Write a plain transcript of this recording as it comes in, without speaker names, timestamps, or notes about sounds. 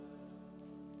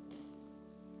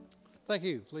Thank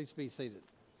you. Please be seated.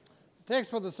 The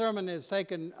text for the sermon is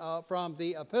taken from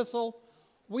the epistle.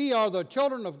 We are the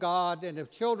children of God, and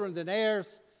if children, then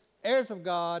heirs, heirs of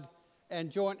God, and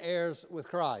joint heirs with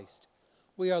Christ.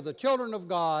 We are the children of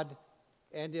God,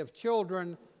 and if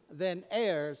children, then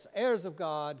heirs, heirs of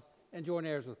God, and joint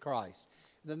heirs with Christ.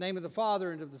 In the name of the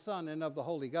Father, and of the Son, and of the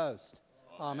Holy Ghost.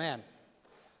 Amen.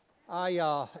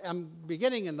 I am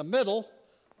beginning in the middle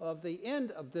of the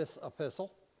end of this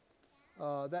epistle.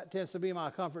 That tends to be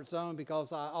my comfort zone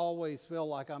because I always feel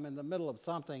like I'm in the middle of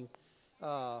something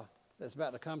that's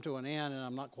about to come to an end, and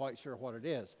I'm not quite sure what it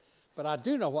is. But I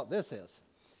do know what this is.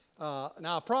 Now,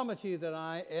 I promise you that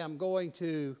I am going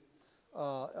to,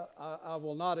 I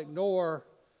will not ignore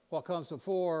what comes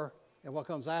before and what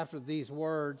comes after these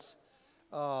words,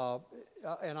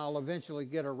 and I'll eventually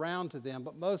get around to them.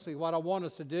 But mostly what I want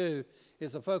us to do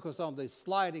is to focus on the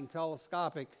sliding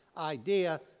telescopic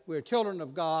idea. We're children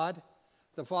of God,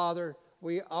 the Father.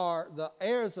 We are the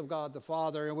heirs of God, the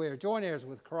Father, and we are joint heirs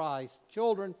with Christ.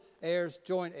 Children, heirs,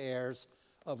 joint heirs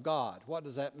of God. What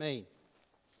does that mean?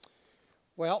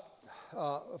 Well,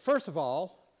 first of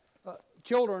all,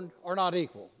 children are not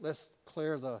equal. Let's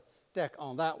clear the deck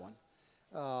on that one.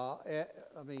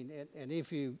 And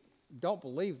if you don't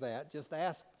believe that, just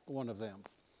ask one of them,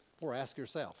 or ask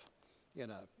yourself,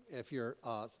 if your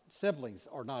siblings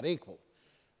are not equal.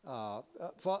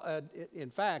 In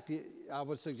fact, I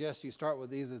would suggest you start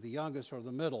with either the youngest or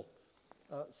the middle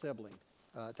sibling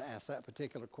to ask that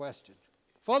particular question.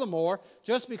 Furthermore,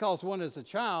 just because one is a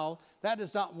child, that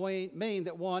does not mean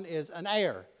that one is an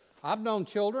heir. I've known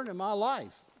children in my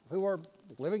life who are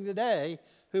living today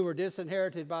who were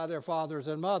disinherited by their fathers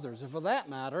and mothers. And for that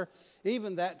matter,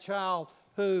 even that child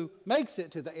who makes it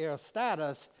to the heir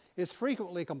status is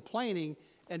frequently complaining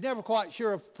and never quite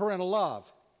sure of parental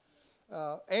love.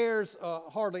 Heirs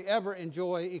hardly ever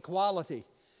enjoy equality.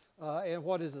 And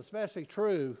what is especially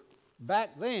true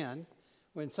back then,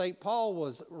 when St. Paul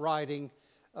was writing,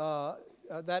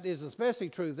 that is especially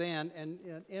true then, and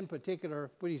in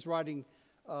particular when he's writing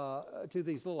to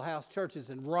these little house churches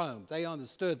in Rome. They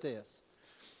understood this.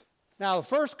 Now, the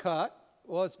first cut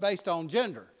was based on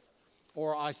gender,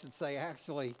 or I should say,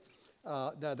 actually,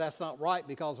 no, that's not right,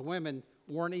 because women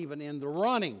weren't even in the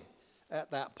running at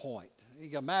that point. You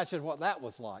can imagine what that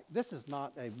was like. This is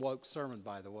not a woke sermon,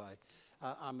 by the way.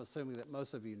 I'm assuming that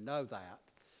most of you know that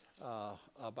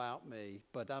about me.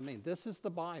 But, I mean, this is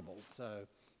the Bible,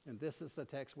 and this is the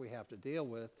text we have to deal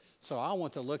with. So I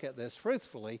want to look at this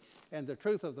truthfully, and the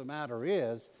truth of the matter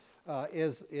is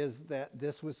that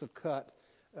this was a cut,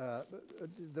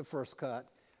 the first cut.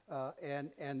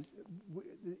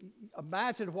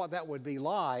 Imagine what that would be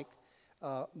like,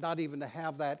 not even to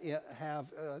have that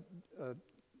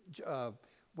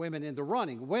women in the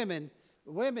running. Women,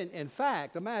 in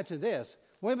fact, imagine this.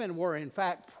 Women were, in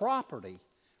fact, property,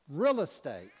 real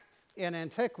estate in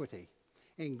antiquity.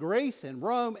 In Greece, in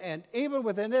Rome, and even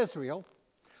within Israel,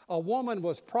 a woman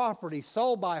was property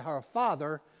sold by her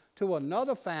father to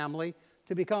another family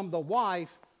to become the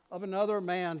wife of another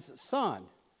man's son.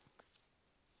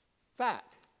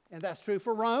 Fact. And that's true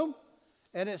for Rome,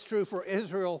 and it's true for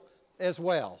Israel as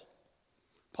well.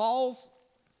 Paul's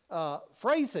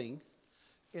phrasing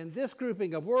in this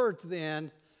grouping of words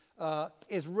then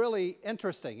is really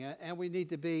interesting, and we need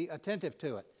to be attentive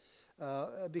to it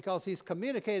because he's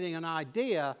communicating an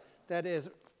idea that is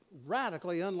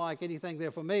radically unlike anything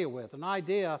they're familiar with, an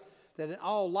idea that in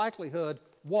all likelihood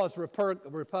was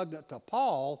repugnant to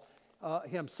Paul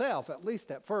himself, at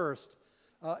least at first,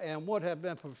 and would have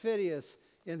been perfidious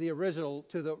in the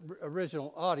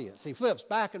original audience. He flips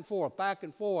back and forth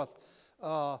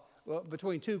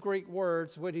between two Greek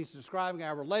words when he's describing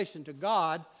our relation to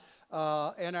God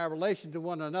and our relation to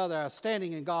one another, our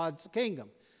standing in God's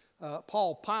kingdom.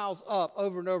 Paul piles up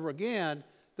over and over again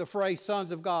the phrase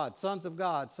sons of God, sons of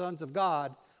God, sons of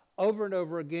God, over and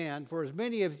over again. For as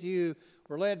many of you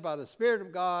were led by the Spirit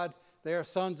of God, they are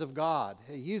sons of God.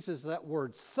 He uses that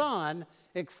word son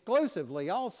exclusively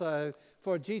also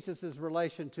for Jesus'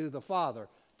 relation to the Father.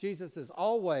 Jesus is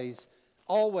always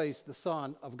the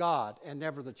Son of God and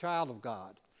never the child of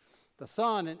God. The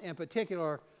son, and in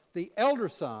particular, the elder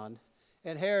son,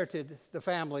 inherited the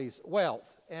family's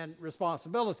wealth and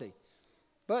responsibility.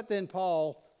 But then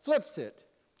Paul flips it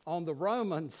on the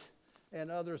Romans and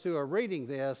others who are reading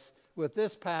this with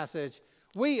this passage.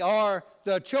 We are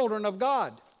the children of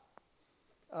God.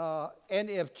 And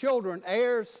if children,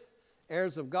 heirs,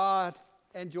 heirs of God,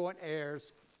 and joint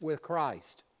heirs with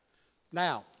Christ.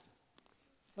 Now,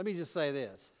 let me just say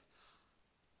this.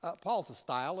 Paul's a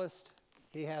stylist.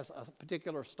 He has a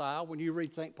particular style. When you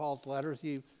read St. Paul's letters,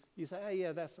 you you say, hey,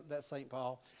 yeah, that's St.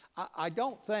 Paul. I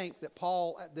don't think that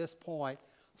Paul at this point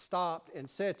stopped and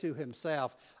said to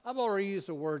himself, I've already used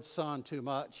the word son too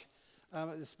much.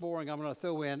 It's boring. I'm going to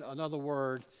throw in another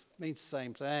word, means the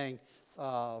same thing,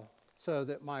 so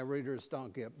that my readers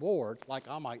don't get bored, like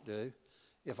I might do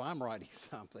if I'm writing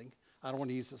something. I don't want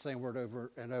to use the same word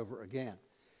over and over again.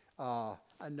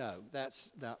 No, that's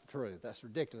not true. That's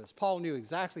ridiculous. Paul knew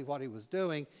exactly what he was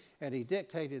doing, and he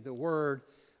dictated the word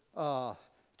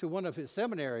to one of his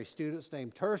seminary students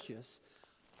named Tertius.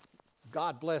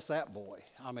 God bless that boy.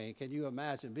 I mean, can you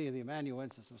imagine being the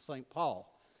amanuensis of St.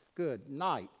 Paul? Good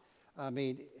night. I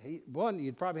mean,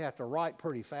 you'd probably have to write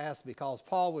pretty fast because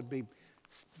Paul would be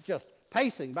just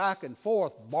pacing back and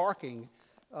forth, barking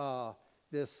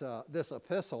this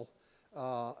epistle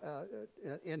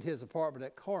in his apartment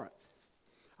at Corinth.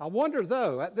 I wonder,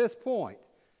 though, at this point,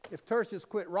 if Tertius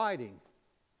quit writing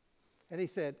and he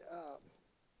said,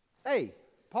 hey,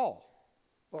 Paul,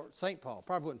 or St. Paul,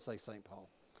 probably wouldn't say St. Paul.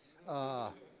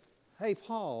 Hey,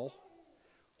 Paul,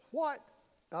 what,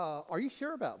 are you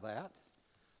sure about that?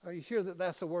 Are you sure that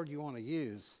that's the word you want to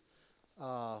use?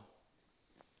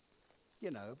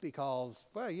 Because,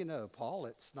 Paul,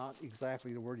 it's not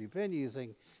exactly the word you've been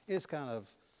using. It's kind of,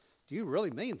 do you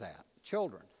really mean that?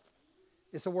 Children.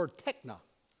 It's the word tekna.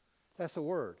 That's the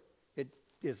word. It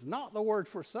is not the word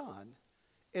for son.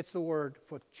 It's the word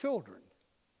for children.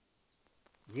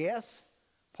 Yes,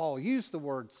 Paul used the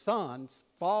word sons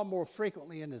far more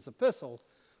frequently in his epistle,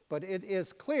 but it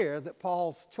is clear that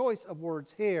Paul's choice of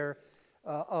words here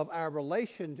of our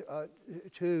relation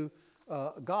to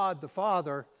God the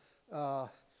Father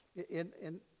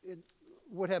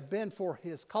would have been for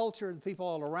his culture and people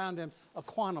all around him a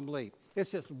quantum leap.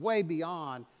 It's just way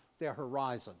beyond their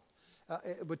horizon.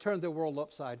 It would turn their world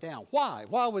upside down. Why?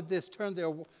 Why would this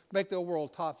make their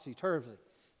world topsy-turvy?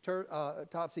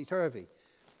 Topsy-turvy?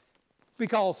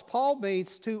 Because Paul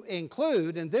means to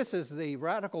include, and this is the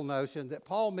radical notion, that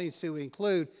Paul means to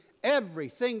include every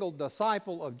single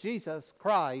disciple of Jesus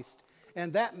Christ,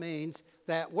 and that means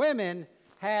that women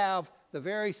have the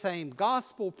very same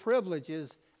gospel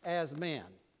privileges as men,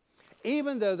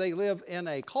 even though they live in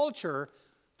a culture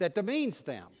that demeans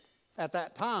them. At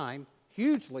that time,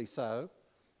 hugely so.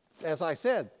 As I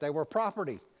said, they were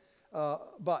property,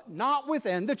 but not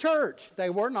within the church.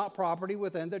 They were not property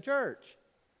within the church.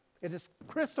 It is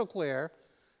crystal clear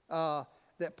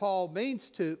that Paul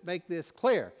means to make this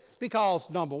clear because,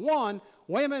 number one,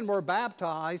 women were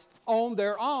baptized on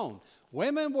their own.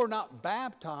 Women were not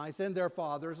baptized in their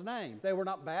father's name. They were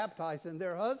not baptized in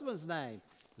their husband's name.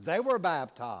 They were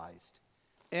baptized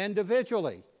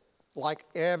individually, like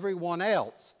everyone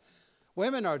else.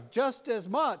 Women are just as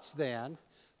much, then,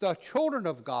 the children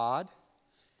of God,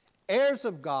 heirs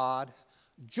of God,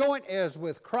 joint heirs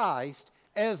with Christ,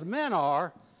 as men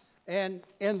are. And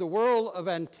in the world of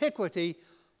antiquity,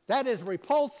 that is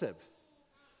repulsive.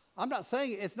 I'm not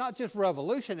saying it's not just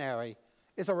revolutionary,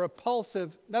 it's a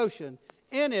repulsive notion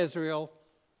in Israel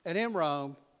and in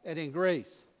Rome and in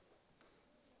Greece.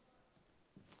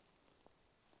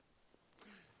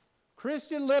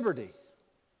 Christian liberty.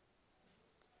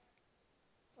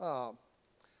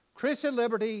 Christian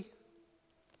liberty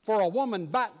for a woman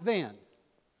back then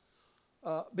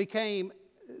became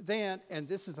then, and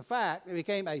this is a fact, it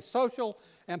became a social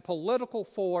and political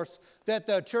force that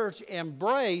the church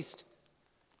embraced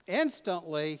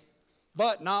instantly,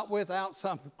 but not without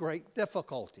some great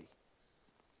difficulty.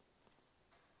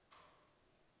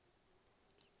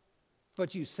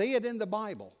 But you see it in the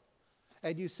Bible,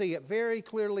 and you see it very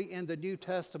clearly in the New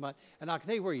Testament. And I can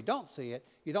tell you where you don't see it.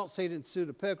 You don't see it in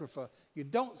Pseudepigrapha. You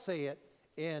don't see it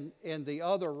in the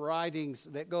other writings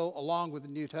that go along with the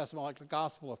New Testament, like the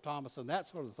Gospel of Thomas and that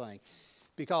sort of thing.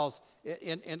 Because,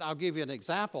 and I'll give you an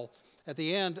example. At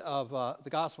the end of the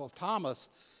Gospel of Thomas,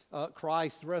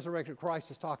 Christ, the resurrected Christ,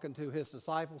 is talking to his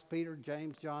disciples, Peter,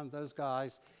 James, John, those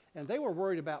guys, and they were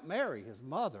worried about Mary, his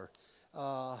mother.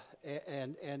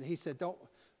 And he said,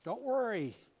 don't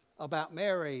worry about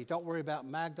Mary. Don't worry about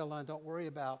Magdalene. Don't worry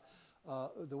about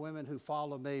the women who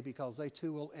follow me, because they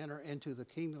too will enter into the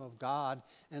kingdom of God,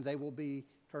 and they will be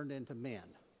turned into men.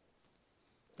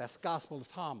 That's the Gospel of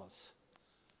Thomas.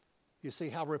 You see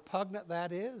how repugnant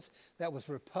that is? That was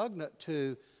repugnant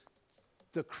to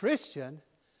the Christian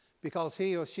because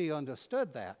he or she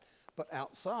understood that. But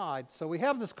outside, so we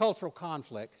have this cultural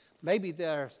conflict. Maybe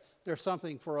there's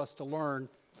something for us to learn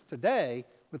today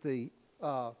with the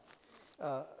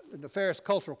nefarious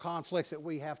cultural conflicts that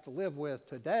we have to live with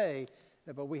today,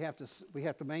 but we have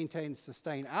to maintain and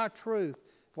sustain our truth,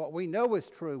 what we know is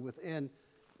true within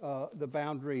the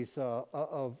boundaries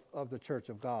of the Church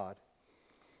of God.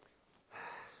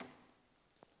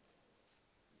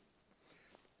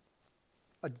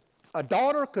 A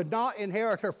daughter could not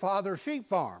inherit her father's sheep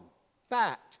farm,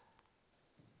 fact,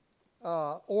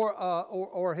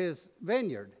 or his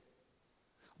vineyard.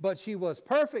 But she was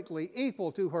perfectly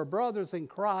equal to her brothers in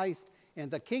Christ in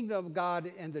the kingdom of God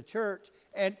and the church,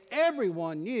 and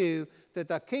everyone knew that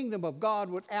the kingdom of God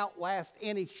would outlast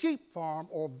any sheep farm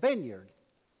or vineyard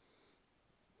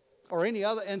or any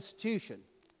other institution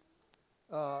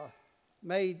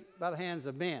made by the hands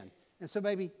of men. And so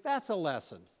maybe that's a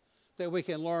lesson that we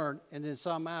can learn and in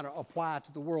some manner apply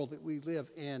to the world that we live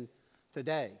in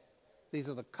today. These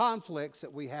are the conflicts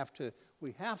that we have to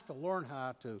learn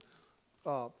how to,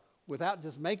 without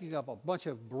just making up a bunch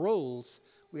of rules,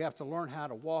 we have to learn how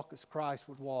to walk as Christ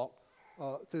would walk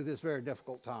through this very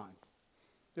difficult time.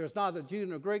 There's neither Jew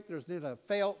nor Greek, there's neither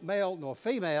male nor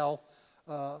female,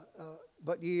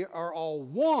 but ye are all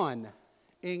one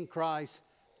in Christ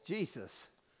Jesus.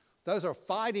 Those are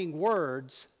fighting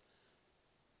words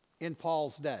in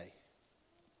Paul's day,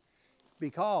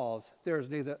 because there's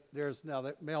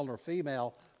neither male nor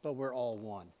female, but we're all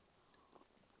one.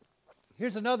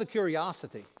 Here's another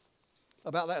curiosity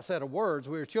about that set of words.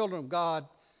 We are children of God,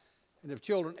 and if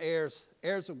children, heirs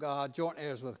of God, joint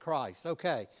heirs with Christ.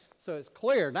 Okay, so it's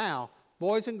clear now,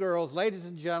 boys and girls, ladies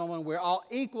and gentlemen, we're all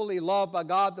equally loved by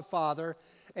God the Father,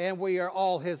 and we are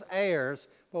all his heirs.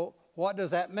 Well, what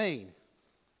does that mean?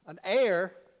 An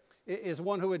heir is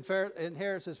one who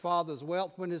inherits his father's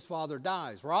wealth when his father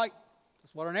dies, right?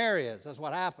 That's what an heir is. That's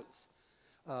what happens.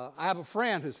 I have a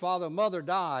friend whose father and mother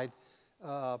died,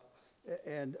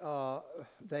 and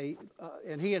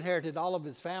he inherited all of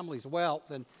his family's wealth,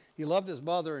 and he loved his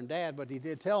mother and dad, but he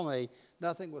did tell me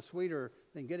nothing was sweeter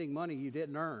than getting money you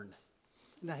didn't earn.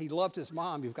 Now, he loved his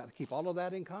mom. You've got to keep all of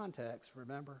that in context,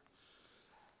 remember?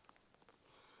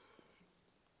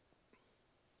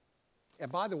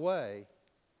 And by the way,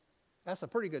 that's a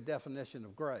pretty good definition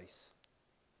of grace.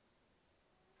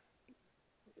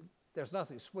 There's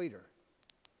nothing sweeter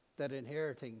than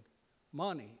inheriting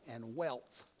money and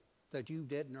wealth that you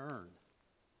didn't earn.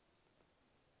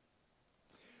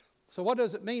 So what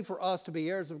does it mean for us to be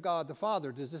heirs of God the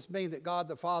Father? Does this mean that God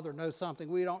the Father knows something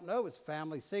we don't know? It's a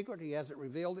family secret. He hasn't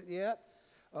revealed it yet.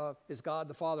 Is God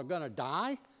the Father going to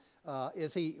die?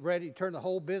 Is he ready to turn the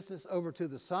whole business over to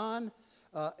the Son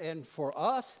and for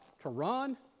us to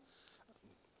run?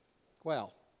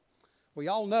 Well, we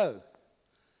all know.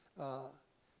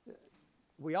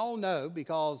 We all know,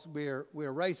 because we're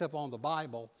raised up on the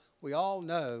Bible, we all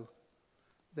know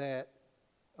that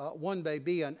one may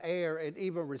be an heir and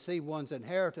even receive one's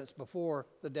inheritance before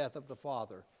the death of the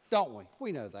father. Don't we?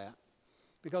 We know that,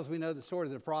 because we know the story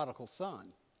of the prodigal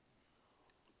son.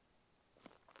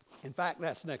 In fact,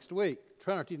 that's next week,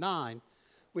 Trinity 9.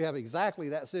 We have exactly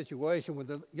that situation when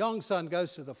the young son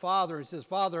goes to the father and says,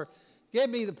 "Father, give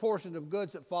me the portion of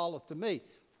goods that falleth to me."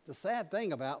 The sad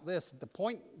thing about this, the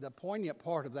poignant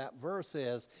part of that verse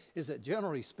is that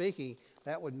generally speaking,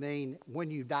 that would mean when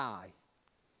you die,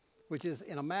 which is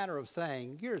in a manner of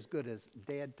saying, you're as good as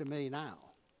dead to me now.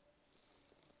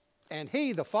 And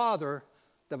he, the father,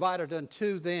 divided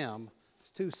unto them,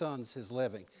 his two sons, his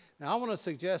living. Now I want to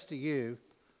suggest to you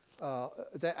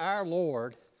that our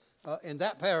Lord, in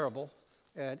that parable,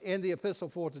 and in the epistle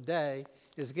for today,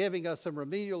 is giving us some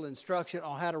remedial instruction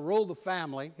on how to rule the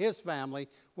family, his family,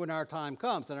 when our time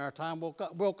comes. And our time will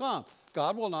come.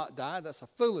 God will not die. That's a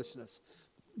foolishness.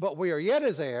 But we are yet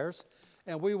his heirs,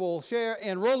 and we will share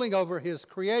in ruling over his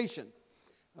creation.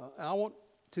 I want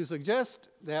to suggest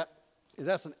that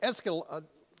that's an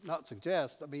not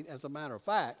suggest, I mean, as a matter of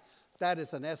fact, that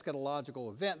is an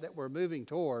eschatological event that we're moving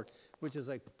toward, which is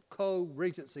a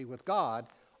co-regency with God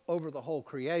over the whole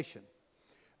creation.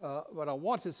 But I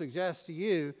want to suggest to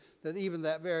you that even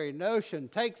that very notion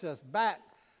takes us back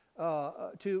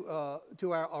to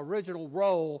our original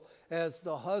role as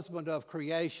the husband of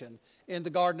creation in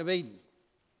the Garden of Eden.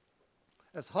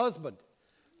 As husband,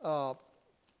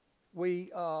 we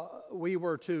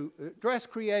were to dress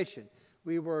creation.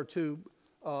 We were to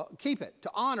keep it,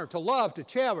 to honor, to love, to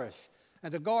cherish,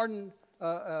 and to garden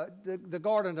the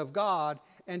garden of God,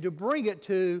 and to bring it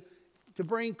to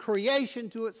bring creation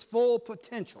to its full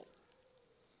potential.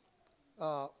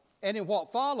 And in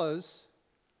what follows,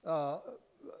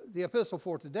 the epistle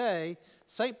for today,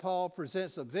 St. Paul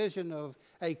presents a vision of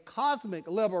a cosmic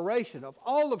liberation of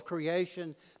all of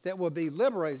creation that will be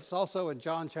liberated. It's also in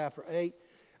John chapter 8.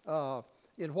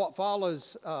 In what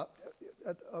follows, a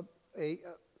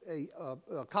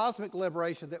cosmic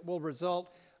liberation that will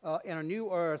result in a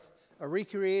new earth, a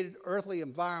recreated earthly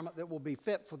environment that will be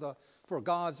fit for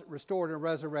God's restored and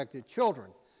resurrected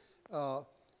children.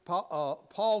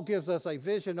 Paul gives us a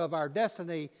vision of our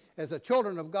destiny as a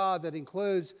children of God that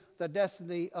includes the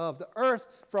destiny of the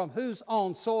earth, from whose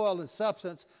own soil and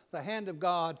substance the hand of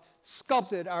God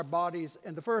sculpted our bodies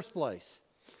in the first place.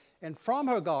 And from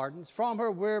her gardens, from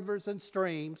her rivers and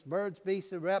streams, birds,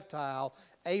 beasts, and reptile,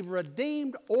 a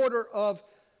redeemed order of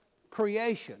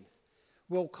creation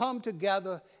will come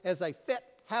together as a fit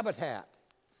habitat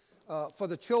for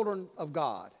the children of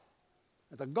God.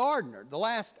 The gardener, the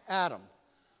last Adam,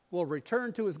 will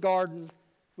return to his garden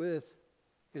with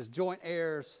his joint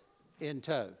heirs in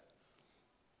tow.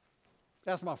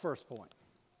 That's my first point.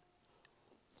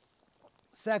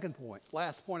 Second point,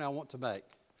 last point I want to make,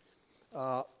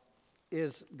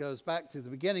 goes back to the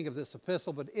beginning of this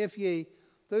epistle. But if ye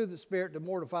through the Spirit do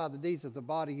mortify the deeds of the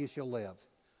body, ye shall live.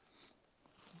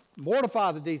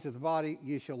 Mortify the deeds of the body,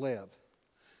 ye shall live.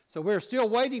 So we're still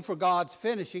waiting for God's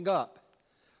finishing up.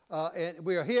 And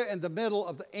we are here in the middle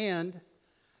of the end.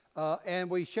 And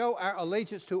we show our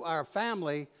allegiance to our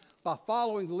family by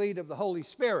following the lead of the Holy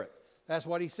Spirit. That's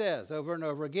what he says over and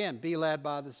over again, be led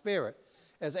by the Spirit.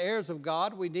 As heirs of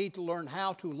God, we need to learn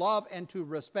how to love and to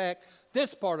respect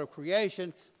this part of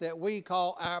creation that we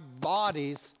call our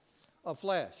bodies of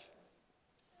flesh.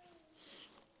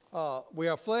 We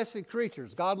are fleshly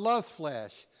creatures. God loves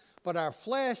flesh, but our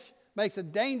flesh makes a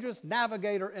dangerous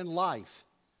navigator in life.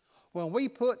 When we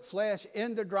put flesh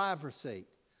in the driver's seat,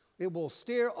 it will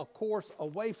steer a course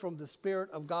away from the Spirit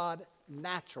of God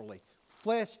naturally.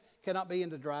 Flesh cannot be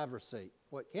in the driver's seat.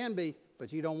 Well, it can be,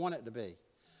 but you don't want it to be.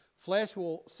 Flesh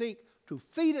will seek to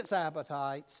feed its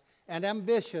appetites and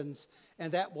ambitions,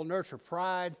 and that will nurture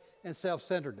pride and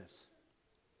self-centeredness.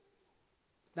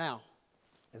 Now,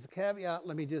 as a caveat,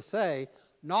 let me just say,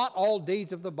 not all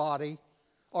deeds of the body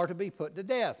are to be put to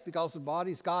death, because the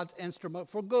body is God's instrument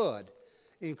for good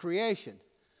in creation.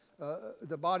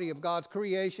 The body of God's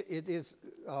creation, it is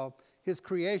His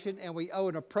creation, and we owe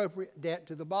an appropriate debt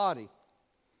to the body.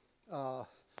 I'll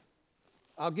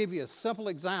give you a simple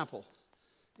example,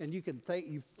 and you can think,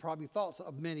 you've probably thought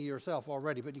of many yourself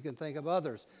already, but you can think of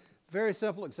others. Very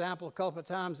simple example, a couple of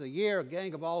times a year, a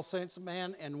gang of all saints,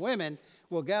 men and women,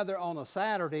 will gather on a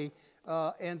Saturday,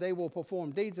 and they will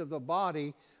perform deeds of the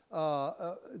body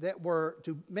that were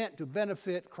meant to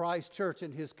benefit Christ's church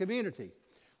and His community.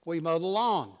 We mow the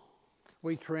lawn.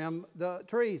 We trim the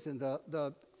trees and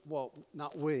well,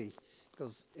 not we,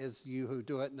 because as you who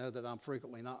do it know that I'm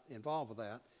frequently not involved with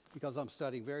that, because I'm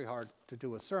studying very hard to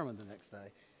do a sermon the next day.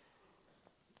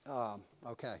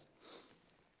 Okay.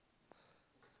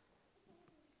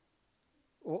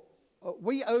 Well,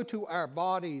 we owe to our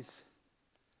bodies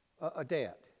a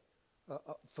debt.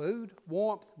 Food,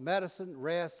 warmth, medicine,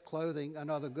 rest, clothing, and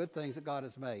other good things that God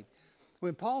has made.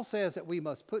 When Paul says that we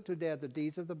must put to death the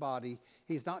deeds of the body,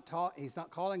 he's not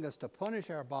calling us to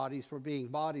punish our bodies for being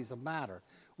bodies of matter.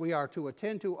 We are to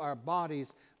attend to our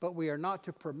bodies, but we are not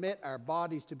to permit our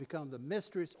bodies to become the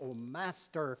mistress or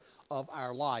master of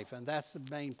our life. And that's the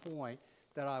main point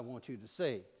that I want you to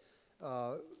see.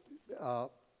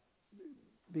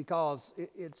 Because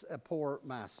it's a poor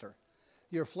master.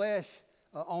 Your flesh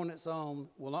on its own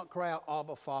will not cry out,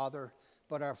 Abba, Father,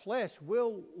 but our flesh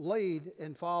will lead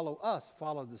and follow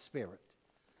the Spirit.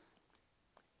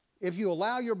 If you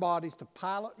allow your bodies to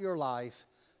pilot your life,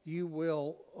 you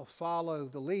will follow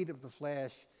the lead of the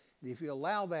flesh. And if you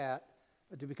allow that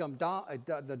to become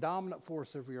the dominant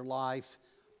force of your life,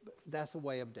 that's the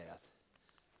way of death.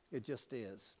 It just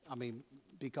is. I mean,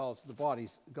 because the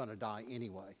body's going to die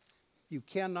anyway. You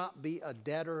cannot be a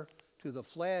debtor to the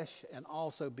flesh and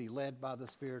also be led by the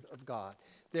Spirit of God.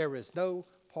 There is no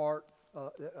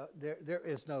there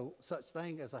is no such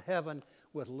thing as a heaven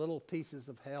with little pieces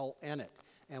of hell in it.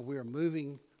 And we're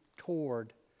moving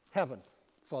toward heaven.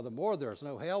 Furthermore, there's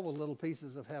no hell with little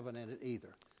pieces of heaven in it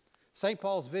either. St.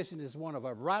 Paul's vision is one of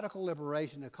a radical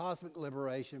liberation, a cosmic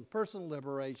liberation, personal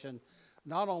liberation,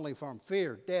 not only from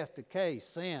fear, death, decay,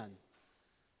 sin,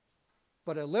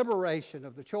 but a liberation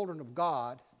of the children of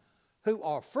God who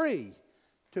are free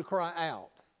to cry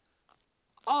out,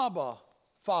 Abba,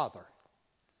 Father,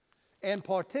 and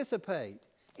participate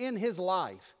in His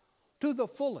life to the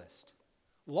fullest,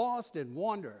 lost in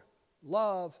wonder,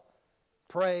 love,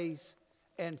 praise,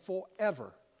 and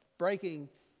forever breaking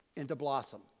into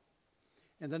blossom.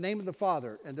 In the name of the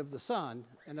Father, and of the Son,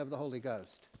 and of the Holy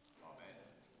Ghost.